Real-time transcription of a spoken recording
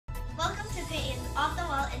Off the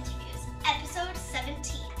Wall Interviews, episode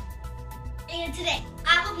 17. And today,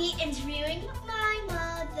 I will be interviewing my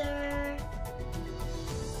mother.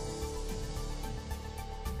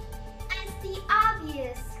 As the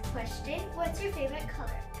obvious question, what's your favorite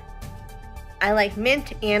color? I like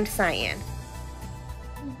mint and cyan.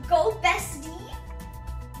 Go bestie!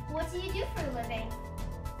 What do you do for a living?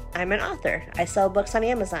 I'm an author. I sell books on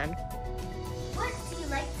Amazon. What do you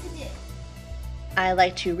like to do? I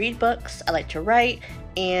like to read books, I like to write,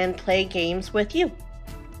 and play games with you.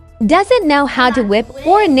 Doesn't know how to whip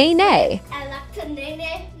or nay-nay. I like to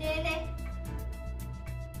nay-nay.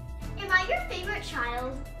 Am I your favorite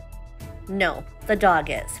child? No, the dog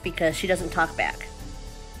is, because she doesn't talk back.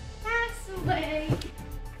 That's the way.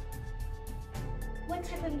 What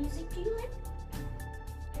type of music do you like?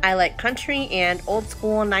 I like country and old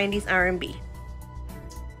school 90s R&B.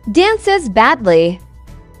 Dances badly.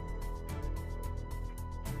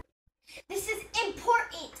 This is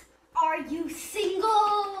important. Are you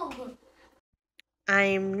single?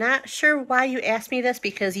 I'm not sure why you asked me this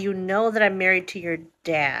because you know that I'm married to your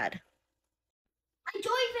dad. I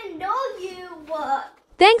don't even know you.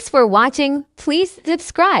 Thanks for watching. Please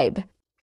subscribe.